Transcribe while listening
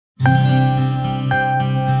It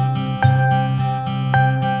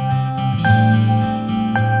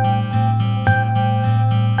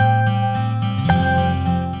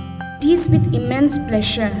is with immense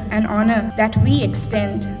pleasure and honor that we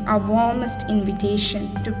extend our warmest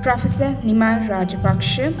invitation to Professor Nimal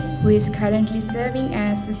Rajapaksha, who is currently serving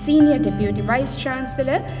as the Senior Deputy Vice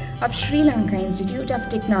Chancellor of Sri Lanka Institute of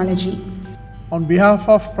Technology. On behalf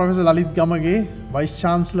of Professor Lalit Gamage, Vice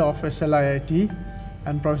Chancellor of SLIIT,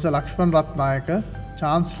 and Professor Lakshman Ratnayaka,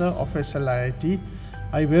 Chancellor of SLIIT,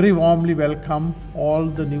 I very warmly welcome all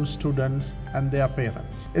the new students and their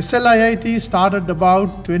parents. SLIIT started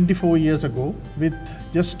about 24 years ago with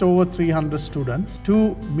just over 300 students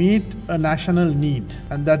to meet a national need,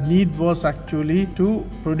 and that need was actually to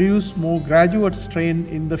produce more graduates trained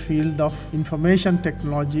in the field of information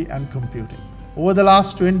technology and computing. Over the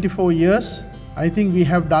last 24 years, I think we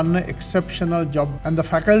have done an exceptional job, and the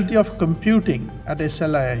Faculty of Computing at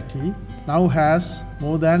SLIIT now has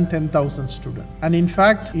more than 10,000 students. And in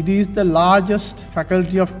fact, it is the largest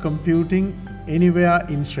Faculty of Computing anywhere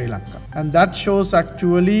in Sri Lanka. And that shows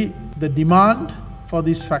actually the demand for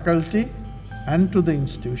this faculty and to the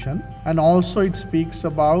institution. And also it speaks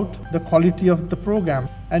about the quality of the program.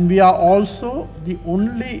 And we are also the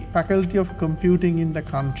only Faculty of Computing in the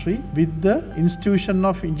country with the Institution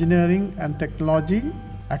of Engineering and Technology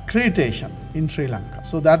accreditation in Sri Lanka.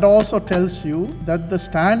 So that also tells you that the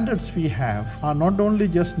standards we have are not only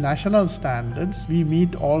just national standards, we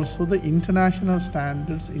meet also the international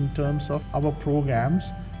standards in terms of our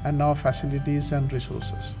programs and our facilities and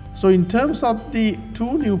resources. So in terms of the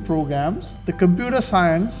two new programs, the computer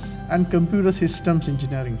science and computer systems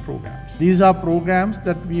engineering programs. These are programs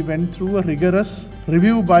that we went through a rigorous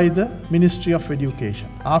review by the Ministry of Education.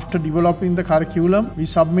 After developing the curriculum, we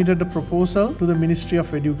submitted a proposal to the Ministry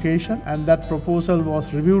of Education, and that proposal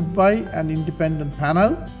was reviewed by an independent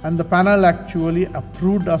panel, and the panel actually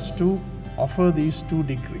approved us to offer these 2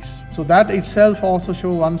 degrees. So that itself also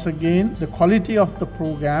shows once again the quality of the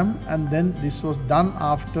program, and then this was done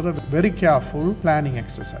after a very careful planning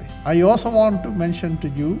exercise. I also want to mention to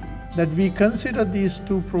you that we consider these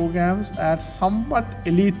 2 programs as somewhat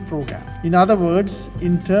elite programs. In other words,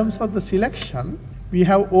 in terms of the selection, we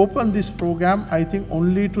have opened this program, I think,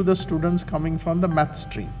 only to the students coming from the math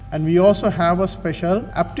stream. And we also have a special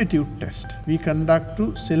aptitude test we conduct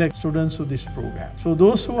to select students to this program. So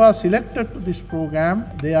those who are selected to this program,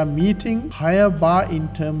 they are meeting higher bar in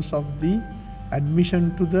terms of the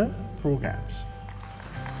admission to the programs.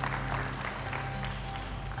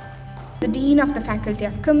 The Dean of the Faculty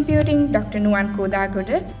of Computing, Dr. Nuwan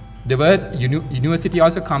Kodagoda. The word university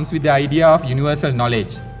also comes with the idea of universal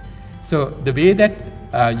knowledge. So the way that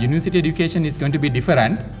university education is going to be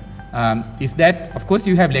different is that, of course,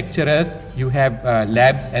 you have lecturers, you have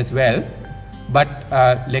labs as well, but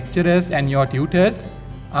lecturers and your tutors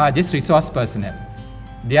are just resource personnel.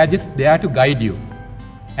 They are just there to guide you,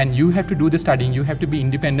 and you have to do the studying. You have to be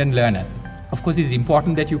independent learners. Of course, it's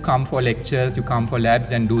important that you come for lectures, you come for labs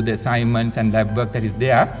and do the assignments and lab work that is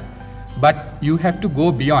there, but you have to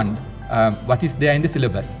go beyond what is there in the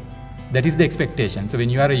syllabus. That is the expectation. So when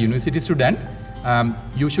you are a university student,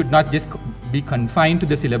 you should not just be confined to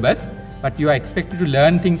the syllabus, but you are expected to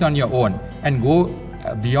learn things on your own and go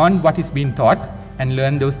beyond what is being taught and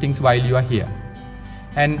learn those things while you are here.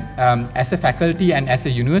 And as a faculty and as a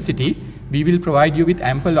university, we will provide you with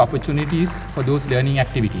ample opportunities for those learning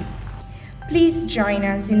activities. Please join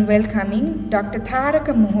us in welcoming Dr.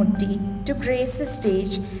 Tharaka Mohoddi to grace the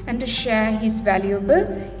stage and to share his valuable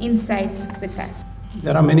insights with us.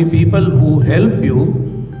 There are many people who help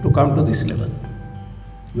you to come to this level.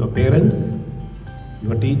 Your parents,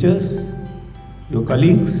 your teachers, your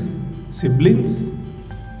colleagues, siblings.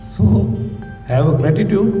 So have a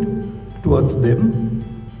gratitude towards them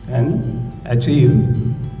and achieve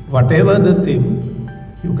whatever the thing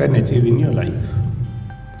you can achieve in your life.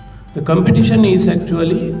 The competition is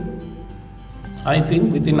actually, I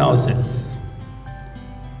think, within ourselves.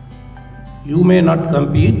 You may not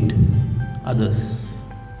compete others.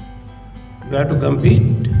 You have to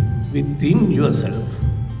compete within yourself.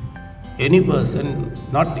 Any person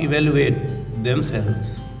not evaluate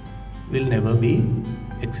themselves will never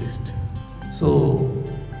exist. So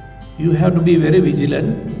you have to be very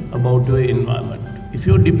vigilant about your environment. If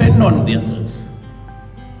you depend on the others,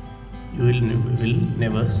 you will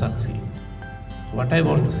never succeed. So what I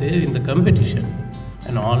want to say, in the competition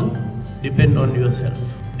and all, depend on yourself.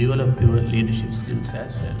 Develop your leadership skills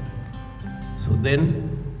as well. So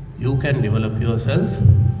then you can develop yourself,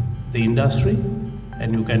 the industry,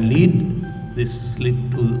 and you can lead this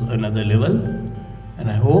Sliit to another level.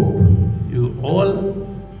 And I hope you all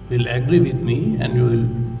will agree with me and you will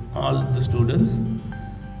all the students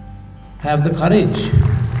have the courage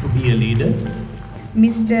to be a leader.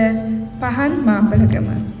 Mr. Pahan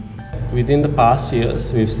Mapalagama. Within the past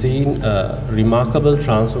years, we've seen a remarkable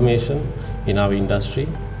transformation in our industry,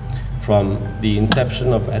 from the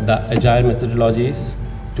inception of the agile methodologies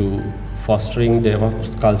to fostering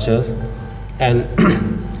DevOps cultures and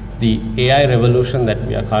the AI revolution that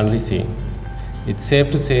we are currently seeing. It's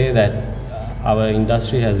safe to say that our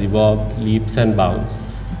industry has evolved leaps and bounds,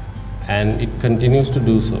 and it continues to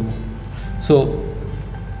do so. So,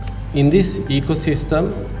 in this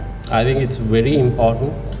ecosystem, I think it's very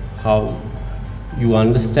important how you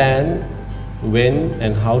understand when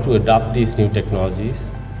and how to adopt these new technologies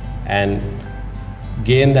and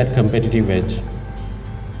gain that competitive edge.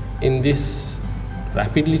 In this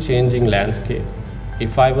rapidly changing landscape,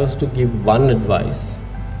 if I was to give one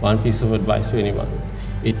piece of advice to anyone,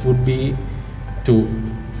 it would be to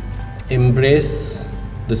embrace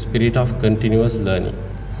the spirit of continuous learning,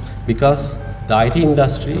 because the IT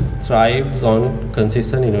industry thrives on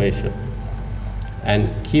consistent innovation, and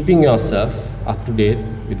keeping yourself up to date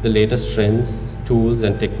with the latest trends, tools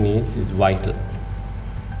and techniques is vital.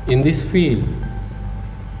 In this field,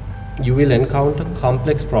 you will encounter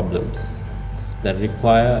complex problems that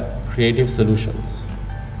require creative solutions.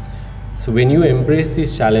 So when you embrace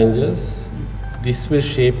these challenges, this will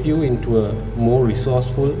shape you into a more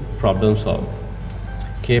resourceful problem solver,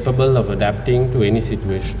 capable of adapting to any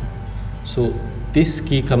situation. So this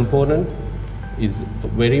key component is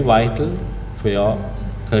very vital for your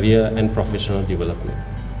career and professional development.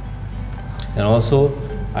 And also,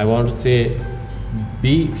 I want to say,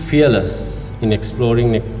 be fearless in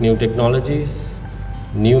exploring new technologies,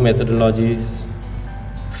 new methodologies.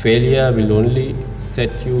 Failure will only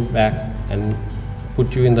set you back and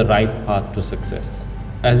put you in the right path to success.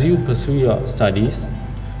 As you pursue your studies,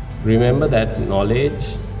 remember that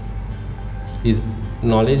knowledge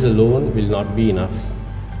alone will not be enough.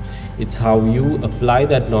 It's how you apply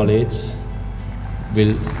that knowledge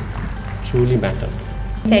will truly matter.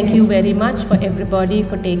 Thank you very much for everybody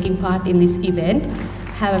for taking part in this event.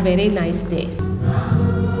 Have a very nice day.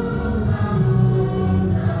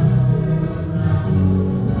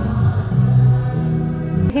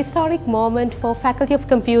 Historic moment for Faculty of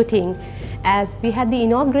Computing, as we had the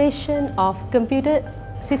inauguration of Computer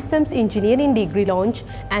Systems Engineering degree launch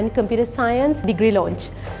and Computer Science degree launch.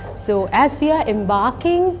 So as we are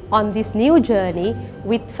embarking on this new journey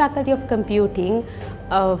with Faculty of Computing,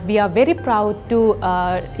 we are very proud to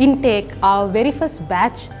intake our very first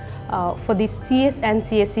batch for the CS and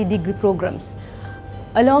CSC degree programs.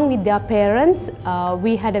 Along with their parents,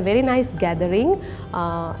 we had a very nice gathering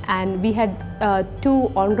and we had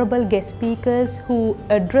two honorable guest speakers who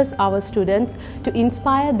addressed our students to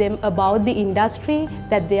inspire them about the industry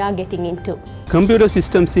that they are getting into. Computer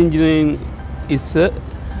Systems Engineering is a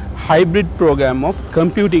hybrid program of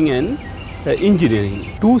computing and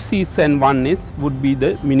engineering. 2 Cs and 1 S would be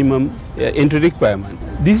the minimum entry requirement.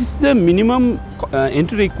 This is the minimum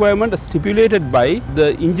entry requirement stipulated by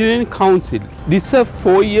the Engineering Council. This is a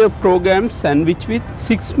 4-year program sandwiched with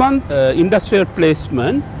 6-month industrial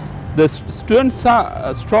placement. The students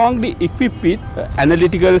are strongly equipped with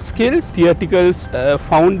analytical skills, theoretical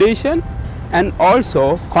foundation and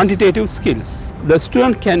also quantitative skills. The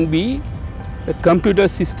student can be a computer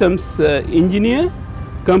systems engineer,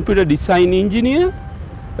 computer design engineer,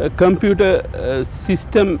 computer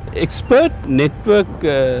system expert, network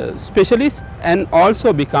specialist, and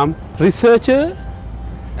also become researcher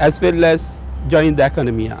as well as join the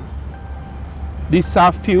academia. These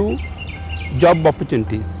are few job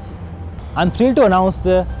opportunities. I'm thrilled to announce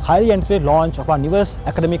the highly anticipated launch of our newest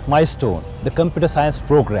academic milestone, the Computer Science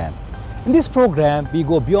program. In this program, we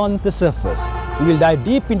go beyond the surface. We will dive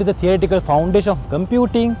deep into the theoretical foundation of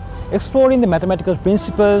computing, exploring the mathematical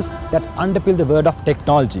principles that underpin the world of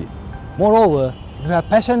technology. Moreover, if you have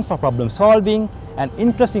passion for problem solving and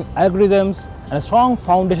interest in algorithms and a strong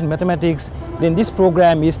foundation in mathematics, then this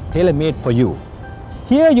program is tailor-made for you.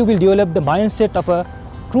 Here you will develop the mindset of a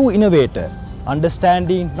true innovator,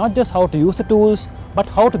 understanding not just how to use the tools, but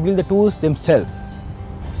how to build the tools themselves.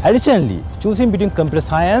 Additionally, choosing between computer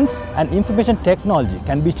science and information technology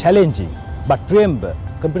can be challenging, but remember,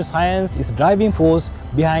 computer science is the driving force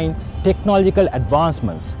behind technological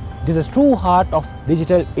advancements. It is the true heart of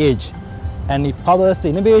digital age, and it powers the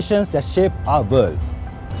innovations that shape our world.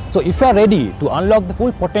 So if you are ready to unlock the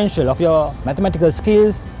full potential of your mathematical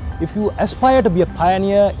skills, if you aspire to be a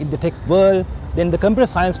pioneer in the tech world, then the computer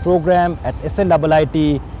science program at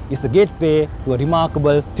SLIIT is the gateway to a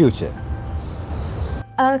remarkable future.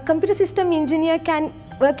 A computer system engineer can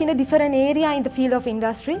work in a different area in the field of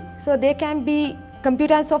industry. So they can be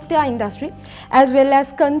computer and software industry, as well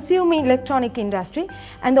as consumer electronic industry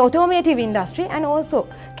and the automotive industry, and also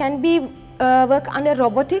can be work under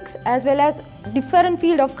robotics as well as different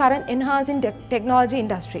field of current enhancing technology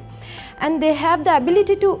industry. And they have the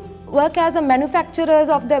ability to work as a manufacturers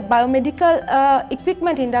of the biomedical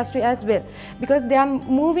equipment industry as well, because they are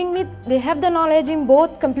moving with, they have the knowledge in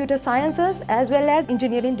both computer sciences as well as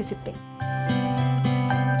engineering discipline.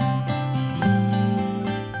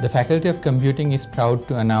 The Faculty of Computing is proud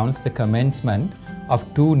to announce the commencement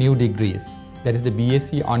of 2 new degrees, that is the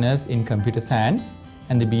B.Sc Honours in Computer Science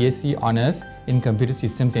and the B.Sc Honours in Computer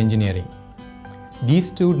Systems Engineering.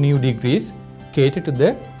 These 2 new degrees cater to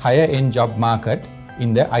the higher end job market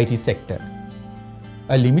in the IT sector.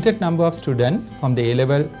 A limited number of students from the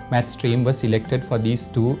A-level math stream were selected for these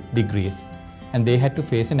 2 degrees, and they had to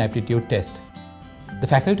face an aptitude test. The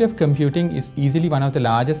Faculty of Computing is easily one of the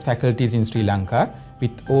largest faculties in Sri Lanka,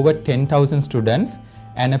 with over 10,000 students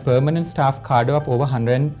and a permanent staff cadre of over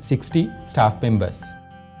 160 staff members.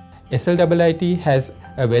 SLIIT has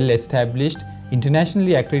a well-established,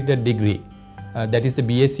 internationally accredited degree, that is the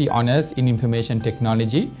B.Sc Honours in Information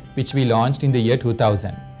Technology, which we launched in the year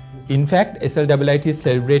 2000. In fact, SLIIT is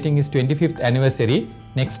celebrating its 25th anniversary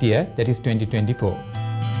next year, that is 2024.